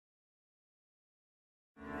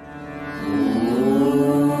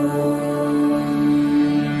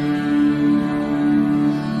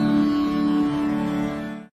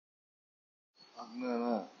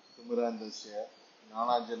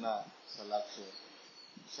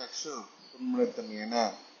Chakshu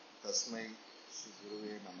Unmritamena Tasmai Shri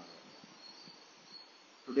Guruve Namaha.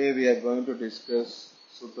 Today we are going to discuss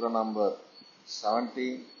Sutra number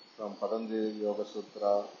 17 from Patanjali Yoga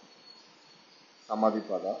Sutra Samadhi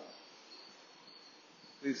Pada.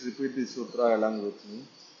 Please repeat this sutra along with me.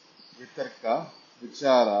 Vitarka,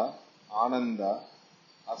 Vicāra, ānanda,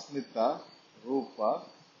 asmitā, rupa,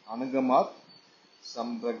 anugamāt,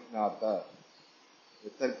 samprajñāta.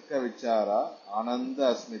 Vitarka, Vicāra,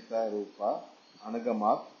 ānanda, asmitā, rupa,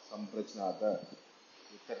 anugamāt, samprajñāta.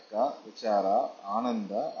 Vitarka, Vicāra,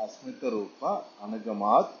 ānanda, asmitā, rupa,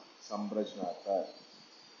 anugamāt, samprajñāta.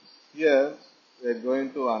 Here we are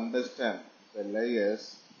going to understand the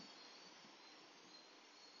layers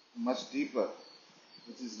much deeper,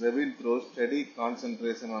 which is revealed through steady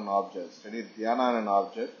concentration on object, steady dhyana on an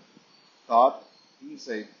object, thought,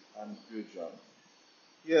 insight and pure joy.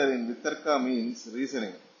 Here in Vitarka means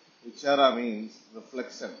reasoning, Vicāra means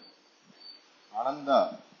reflection,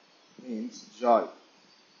 ānanda means joy,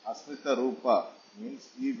 asmitā rupa means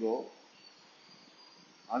ego,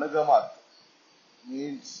 anugamāt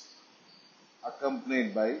means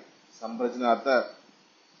accompanied by samprajñāta,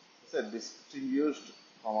 it's a distinguished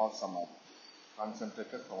form of Samadhi,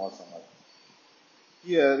 concentrated form of Samadhi.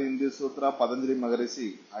 Here in this sutra, Patanjali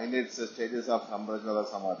Maharishi highlights the stages of samprajñāta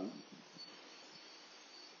Samadhi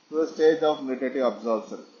to the stage of meditative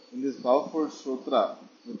absorption. In this powerful sutra,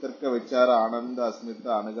 Vitarka, Vicāra, ānanda,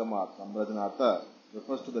 asmitā, anugamāt, samprajñāta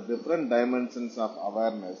refers to the different dimensions of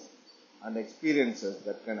awareness and experiences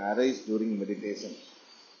that can arise during meditation.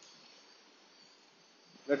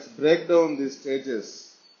 Let's break down these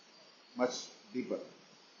stages much deeper.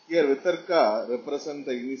 Here, Vitarka represents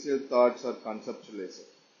the initial thoughts or conceptualization.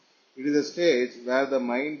 It is a stage where the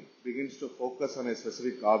mind begins to focus on a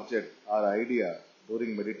specific object or idea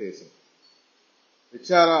during meditation.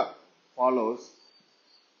 Vicāra follows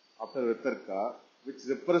after Vitarka, which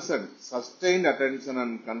represents sustained attention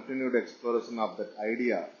and continued exploration of that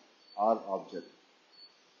idea or object.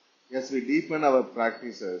 As we deepen our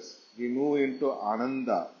practices, we move into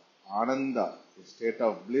ānanda, a state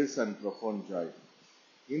of bliss and profound joy.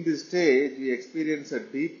 In this stage, we experience a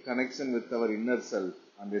deep connection with our inner self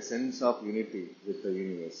and a sense of unity with the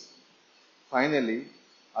universe. Finally,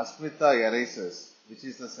 asmitā arises, which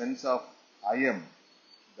is the sense of I am,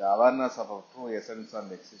 the awareness of our true essence and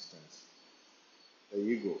existence, the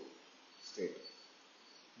ego state.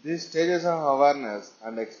 These stages of awareness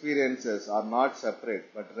and experiences are not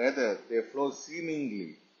separate, but rather they flow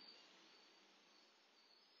seemingly.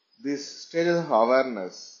 These stages of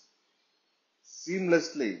awareness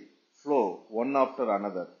seamlessly flow one after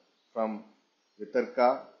another from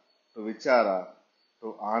Vitarka to Vicāra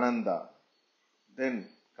to ānanda. Then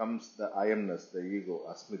comes the I amness, the ego,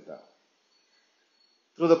 asmitā.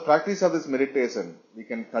 Through the practice of this meditation, we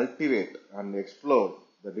can cultivate and explore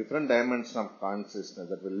the different dimensions of consciousness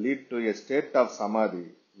that will lead to a state of Samadhi,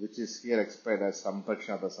 which is here explained as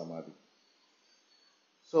samprajñāta Samadhi.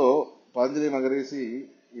 So, Patanjali Maharishi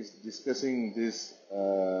is discussing this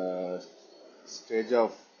stage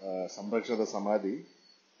of samprajñāta Samadhi,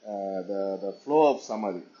 the flow of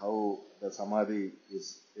Samadhi, how the Samadhi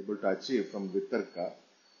is able to achieve from Vitarka.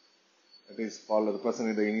 It is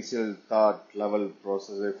representing the initial thought level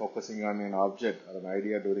process, focusing on an object or an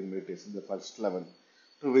idea during meditation, the first level,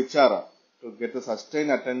 to Vicāra, to get the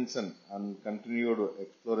sustained attention and continued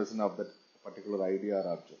exploration of that particular idea or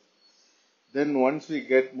object. Then once we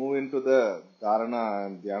move into the dharana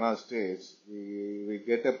and dhyana stage, we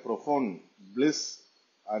get a profound bliss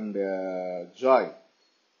and joy.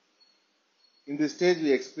 In this stage,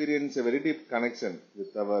 we experience a very deep connection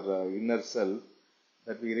with our inner self,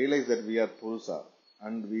 that we realize that we are Purusa,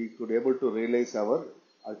 and we could able to realize our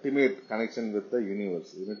ultimate connection with the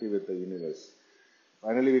universe, unity with the universe.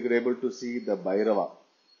 Finally, we could able to see the Bhairava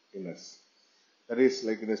in us. That is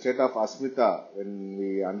like in a state of asmitā, when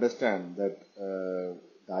we understand that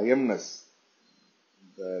the I amness,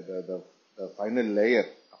 the final layer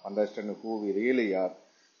of understanding who we really are,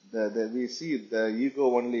 we see the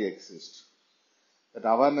ego only exists. That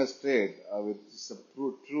awareness state, which is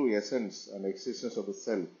the true essence and existence of the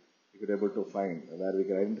self, we could able to find, where we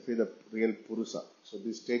can identify the real Purusa. So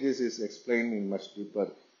these stages is explained in much deeper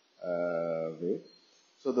way.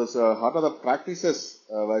 So those what are the practices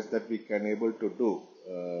that we can able to do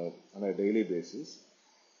on a daily basis.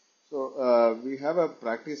 So we have a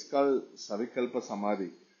practice called Savikalpa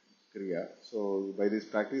Samadhi Kriya. So by this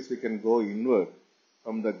practice we can go inward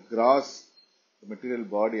from the gross, the material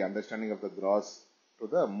body, understanding of the gross, to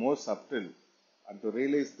the more subtle, and to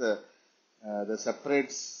realize the separate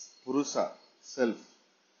Purusa, self,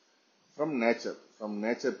 from nature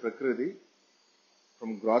Prakriti,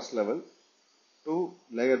 from gross level to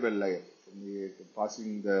layer by layer,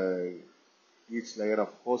 passing each layer of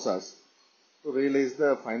kosas to realize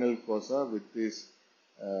the final kosa, which is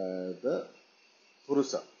the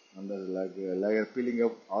purusa, and like a layer peeling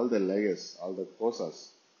up all the layers, all the kosas,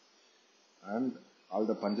 and all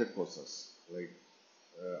the pancha kosas, like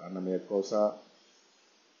annamaya kosa,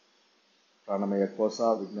 pranamaya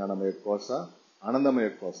kosa, vijnanamaya kosa,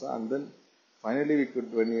 anandamaya kosa, and then finally we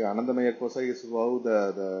could, anandamaya kosa is how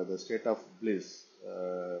the state of bliss,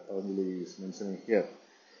 Patanjali is mentioning here.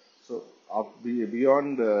 So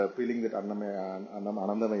beyond peeling that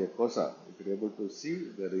anandamaya kosa, we could able to see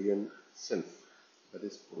the real self, that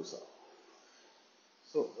is purusa.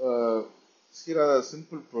 So here are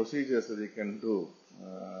simple procedures that we can do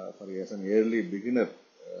as an early beginner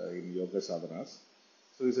in yoga sadhanas.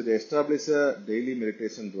 So we should establish a daily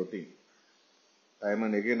meditation routine. Time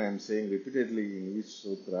and again I am saying repeatedly in each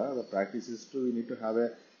sutra, the practice is you need to have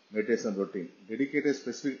a meditation routine. Dedicate a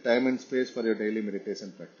specific time and space for your daily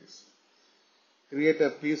meditation practice. Create a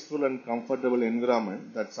peaceful and comfortable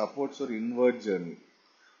environment that supports your inward journey.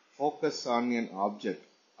 Focus on an object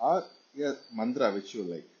or a mantra which you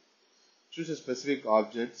like. Choose a specific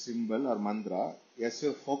object, symbol or mantra as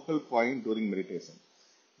your focal point during meditation.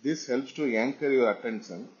 This helps to anchor your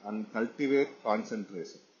attention and cultivate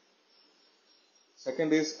concentration.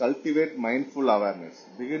 Second is cultivate mindful awareness.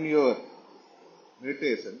 Begin your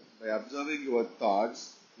meditation by observing your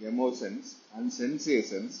thoughts, emotions and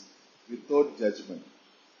sensations without judgment.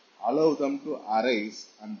 Allow them to arise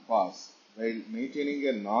and pass while maintaining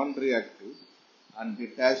a non-reactive and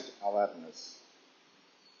detached awareness.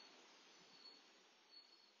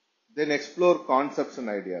 Then explore concepts and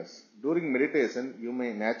ideas. During meditation, you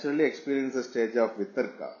may naturally experience a stage of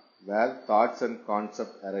Vitarka, where thoughts and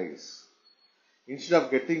concepts arise. Instead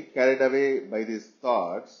of getting carried away by these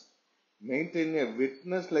thoughts, maintain a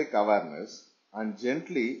witness-like awareness and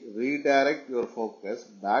gently redirect your focus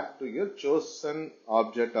back to your chosen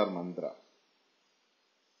object or mantra.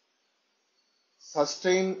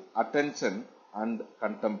 Sustain attention and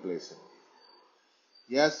contemplation.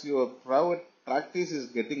 As your practice is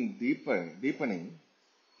getting deepening,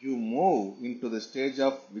 you move into the stage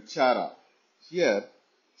of Vicāra. Here,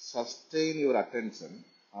 sustain your attention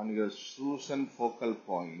on your chosen focal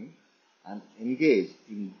point and engage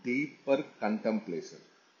in deeper contemplation.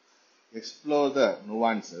 Explore the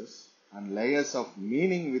nuances and layers of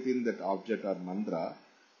meaning within that object or mantra,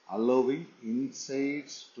 allowing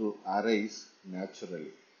insights to arise naturally.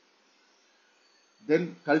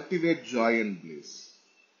 Then cultivate joy and bliss.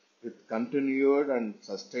 With continued and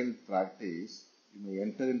sustained practice, you may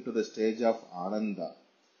enter into the stage of ānanda,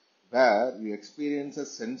 where you experience a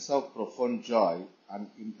sense of profound joy and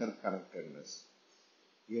interconnectedness.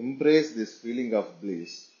 Embrace this feeling of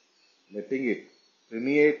bliss, letting it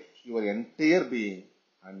permeate your entire being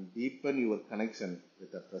and deepen your connection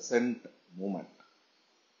with the present moment.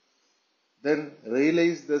 Then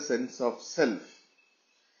realize the sense of self.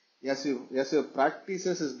 As your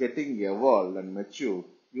practices is getting evolved and mature,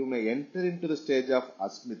 you may enter into the stage of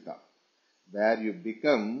asmitā, where you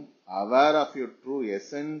become aware of your true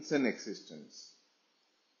essence and existence.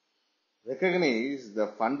 Recognize the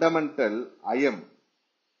fundamental I am,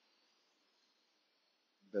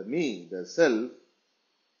 the me, the self,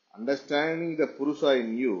 understanding the purusa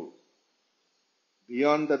in you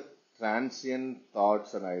beyond the transient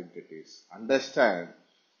thoughts and identities. Understand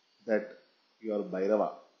that you are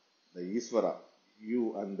Bhairava, the Isvara,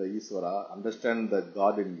 you and the Isvara. Understand the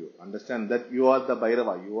God in you. Understand that you are the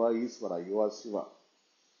Bhairava, you are Isvara, you are Shiva.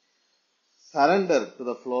 Surrender to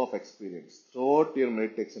the flow of experience. Throughout your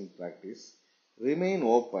meditation practice, remain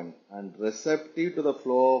open and receptive to the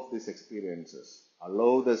flow of these experiences.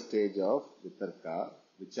 Allow the stage of Vitarka,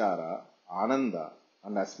 Vicāra, ānanda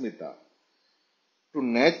and asmitā to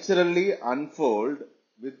naturally unfold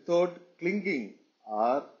without clinging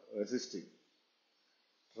or resisting.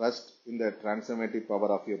 Trust in the transformative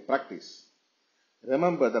power of your practice.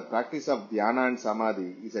 Remember, the practice of dhyana and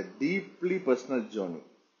samadhi is a deeply personal journey.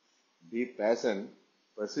 Be patient,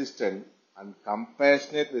 persistent, and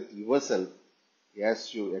compassionate with yourself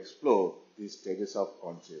as you explore these stages of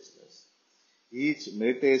consciousness. Each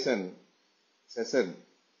meditation session,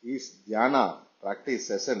 each dhyana practice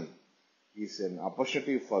session is an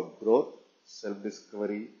opportunity for growth,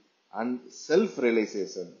 self-discovery, and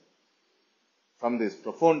self-realization from these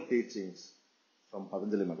profound teachings from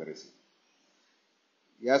Patanjali Maharishi.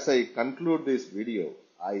 As I conclude this video,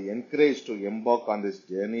 I encourage to embark on this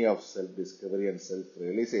journey of self-discovery and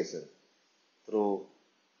self-realization through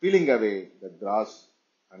peeling away the dross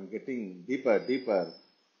and getting deeper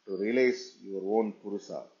to realize your own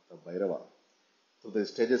Purusa, the Bhairava. through the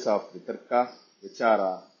stages of Vitarka,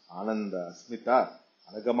 Vicāra, ānanda, asmitā,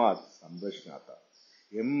 anugamāt, sambrashnata.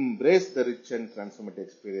 Embrace the rich and transformative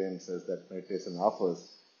experiences that meditation offers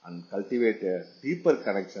and cultivate a deeper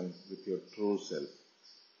connection with your true self.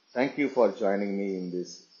 Thank you for joining me in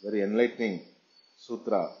this very enlightening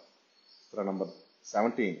Sutra, Sutra number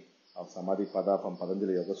 17 of Samadhi Pada from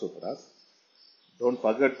Patanjali Yoga Sutras. Don't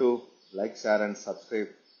forget to like, share and subscribe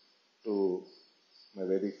to my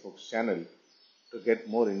Vedicfolks channel to get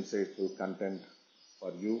more insightful content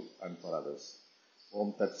for you and for others.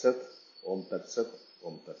 Om Tat Sat, Om Tat Sat,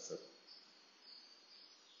 Om Tat Sat.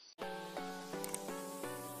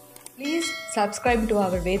 Please subscribe to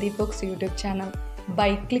our Vedicfolks YouTube channel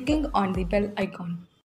by clicking on the bell icon.